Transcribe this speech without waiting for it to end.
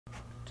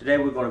Today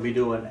we're going to be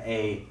doing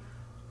a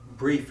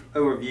brief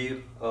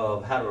overview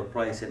of how to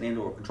replace an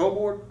indoor control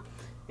board,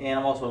 and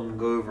I'm also going to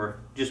go over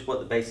just what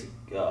the basic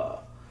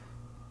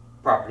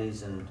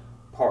properties and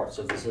parts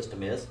of the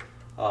system is.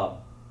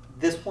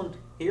 This one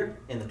here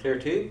in the clear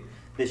tube,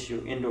 this is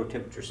your indoor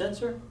temperature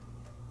sensor.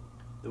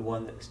 The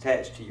one that's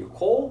attached to your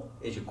coil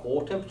is your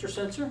coil temperature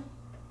sensor.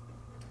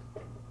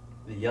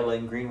 The yellow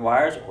and green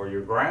wires are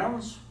your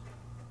grounds.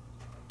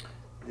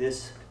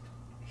 This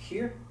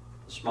here,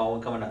 the small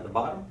one coming out the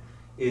bottom,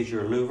 is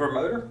your louver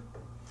motor.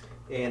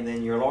 And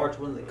then your large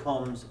one that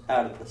comes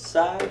out of the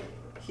side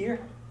here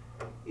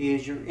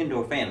is your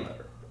indoor fan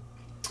motor.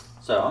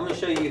 So I'm going to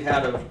show you how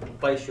to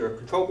place your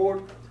control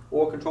board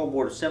or control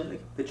board assembly,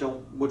 depending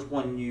on which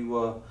one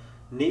you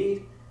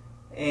need.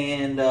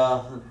 And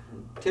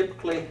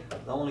typically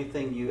the only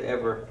thing you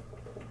ever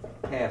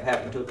have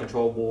happen to a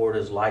control board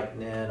is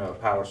lightning or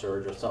power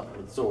surge or something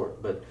of the sort,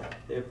 but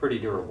they're pretty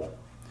durable.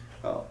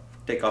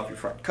 Take off your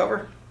front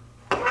cover,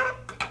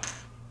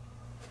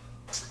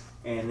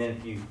 and then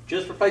if you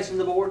just replacing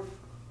the board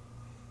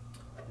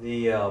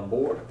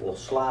will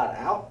slide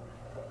out,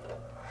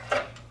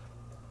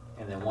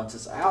 and then once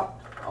it's out,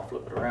 I'll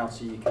flip it around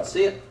so you can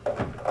see it,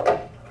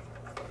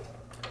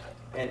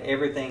 and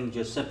everything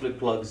just simply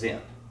plugs in.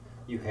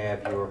 You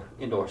have your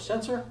indoor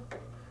sensor,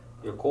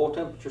 your coil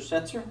temperature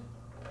sensor,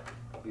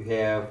 you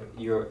have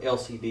your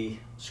LCD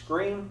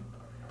screen,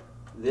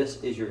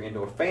 this is your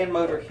indoor fan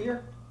motor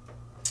here,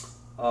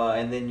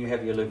 and then you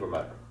have your louver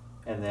motor,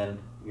 and then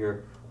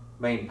your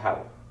main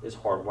power is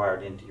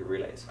hardwired into your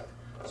relays.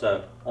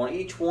 So on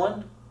each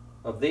one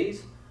of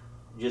these,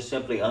 just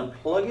simply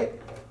unplug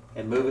it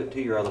and move it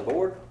to your other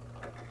board.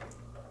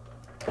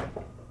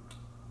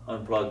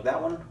 Unplug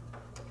that one,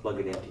 plug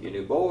it into your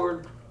new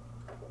board,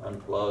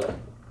 unplug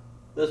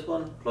this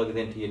one, plug it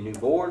into your new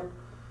board.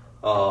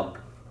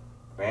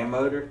 Fan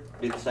motor,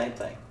 do the same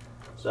thing.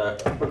 So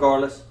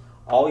regardless,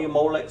 all your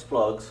Molex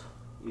plugs,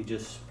 you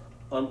just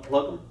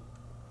unplug them,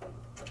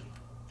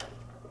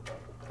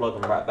 plug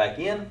them right back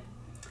in,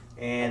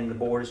 and the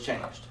board is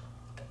changed.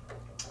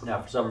 Now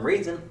for some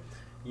reason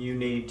you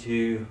need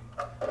to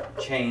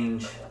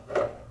change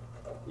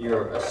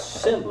your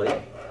assembly.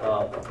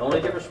 The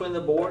only difference between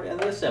the board and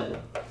the assembly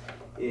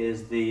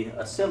is the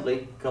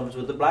assembly comes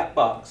with the black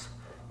box,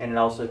 and it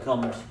also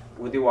comes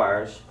with your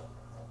wires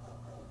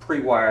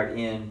pre-wired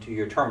into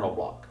your terminal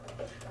block,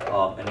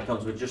 and it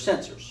comes with your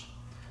sensors.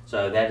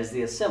 So that is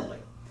the assembly.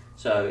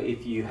 So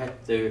if you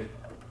have to,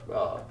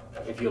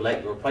 if you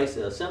elect to replace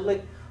the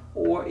assembly,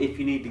 or if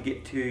you need to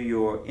get to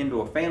your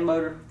indoor fan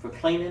motor for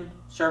cleaning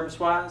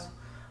service-wise,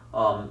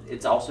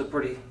 it's also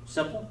pretty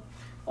simple.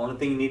 Only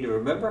thing you need to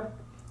remember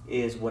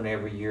is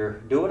whenever you're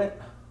doing it,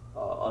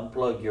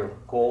 unplug your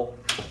coil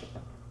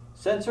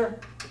sensor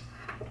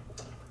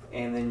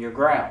and then your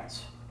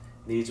grounds.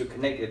 These are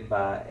connected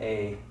by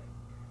a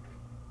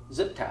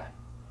zip tie.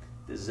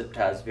 This zip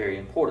tie is very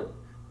important.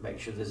 Make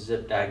sure the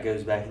zip tie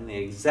goes back in the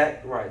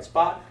exact right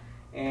spot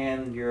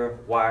and your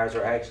wires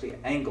are actually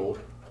angled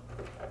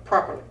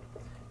properly.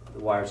 The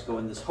wires go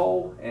in this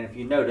hole, and if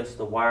you notice,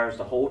 the wires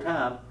the whole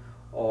time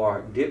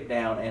are dipped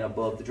down and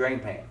above the drain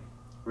pan.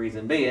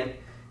 Reason being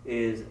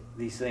is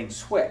these things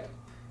sweat,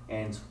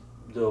 and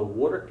the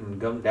water can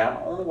come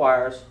down on the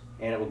wires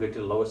and it will go to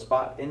the lowest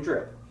spot and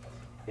drip.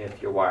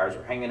 If your wires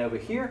are hanging over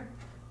here,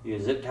 your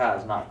zip tie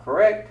is not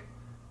correct,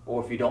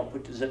 or if you don't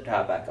put the zip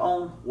tie back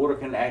on, water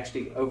can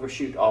actually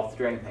overshoot off the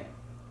drain pan.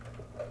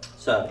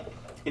 So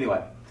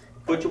anyway,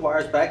 put your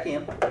wires back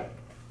in,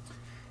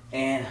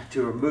 and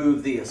to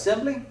remove the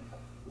assembly,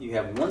 you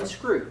have one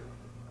screw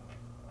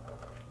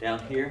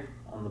down here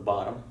on the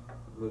bottom.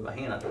 Move my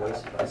hand out the way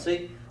so you can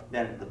see.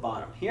 Down at the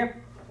bottom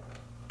here,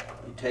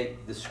 you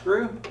take the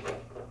screw,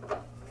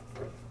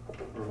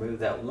 remove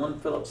that one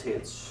Phillips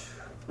head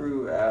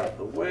screw out of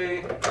the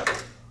way,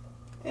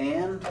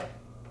 and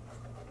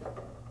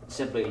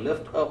simply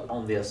lift up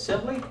on the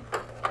assembly.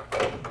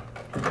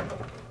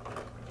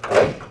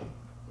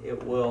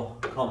 It will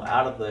come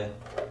out of the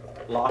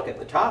lock at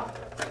the top,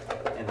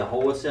 and the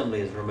whole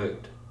assembly is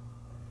removed.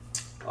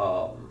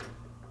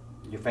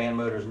 Your fan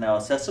motor is now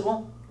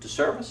accessible to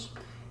service,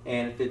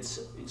 and if it's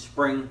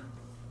spring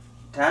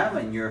time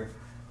and you're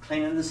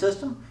cleaning the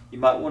system, you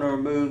might want to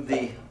remove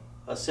the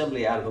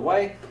assembly out of the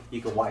way.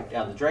 You can wipe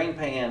down the drain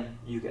pan.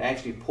 You can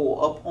actually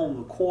pull up on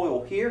the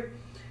coil here,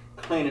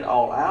 clean it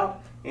all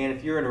out, and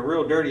if you're in a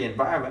real dirty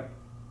environment,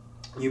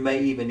 you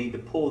may even need to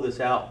pull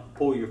this out,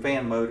 pull your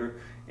fan motor,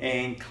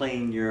 and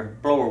clean your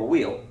blower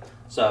wheel.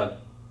 So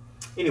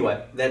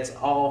anyway, that's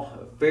all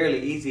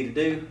fairly easy to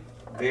do,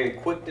 very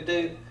quick to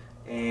do,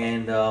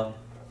 and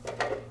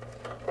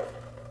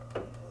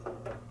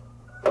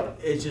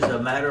it's just a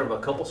matter of a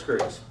couple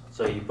screws.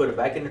 So you put it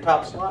back in the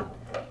top slot,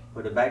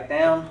 put it back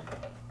down,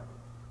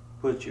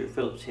 put your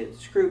Phillips head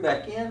screw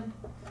back in,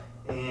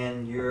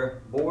 and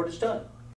your board is done.